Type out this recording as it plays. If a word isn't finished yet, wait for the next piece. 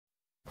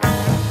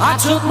I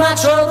took my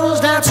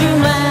troubles down to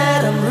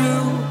Madame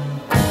Rue.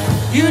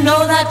 You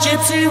know that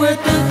gypsy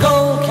with the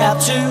gold cap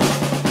too.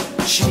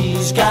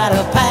 She's got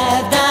a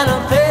pad down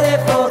a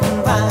Pettiford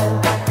and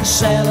Vine,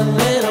 selling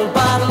little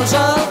bottles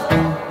of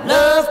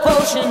Love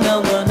Potion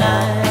No.9.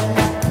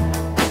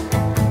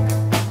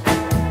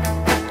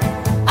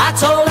 I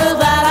told her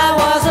that I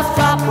was a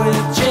flop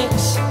with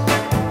chicks.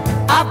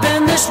 I've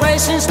been this way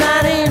since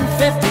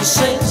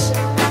 1956.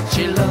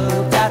 She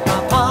looked at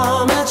my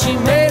palm and she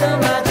made a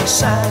magic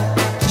sign.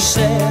 She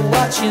said,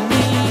 what you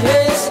need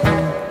is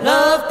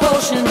Love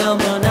Potion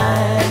No.9.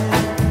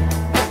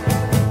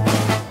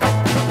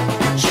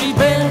 She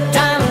bent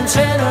down and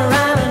turned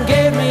around and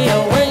gave me a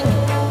wink.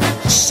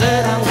 She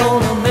said, I'm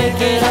gonna make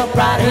it up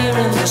right here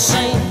in the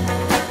sink.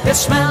 It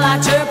smelled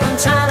like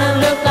turpentine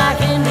and looked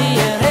like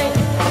Indian ink.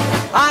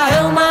 I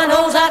held my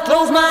nose, I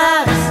closed my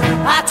eyes,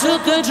 I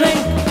took a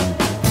drink.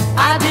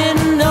 I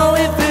didn't know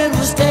if it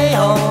was day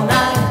or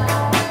night.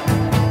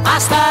 I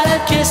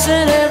started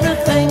kissing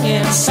everything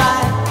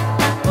inside,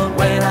 but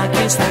when I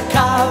kissed the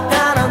car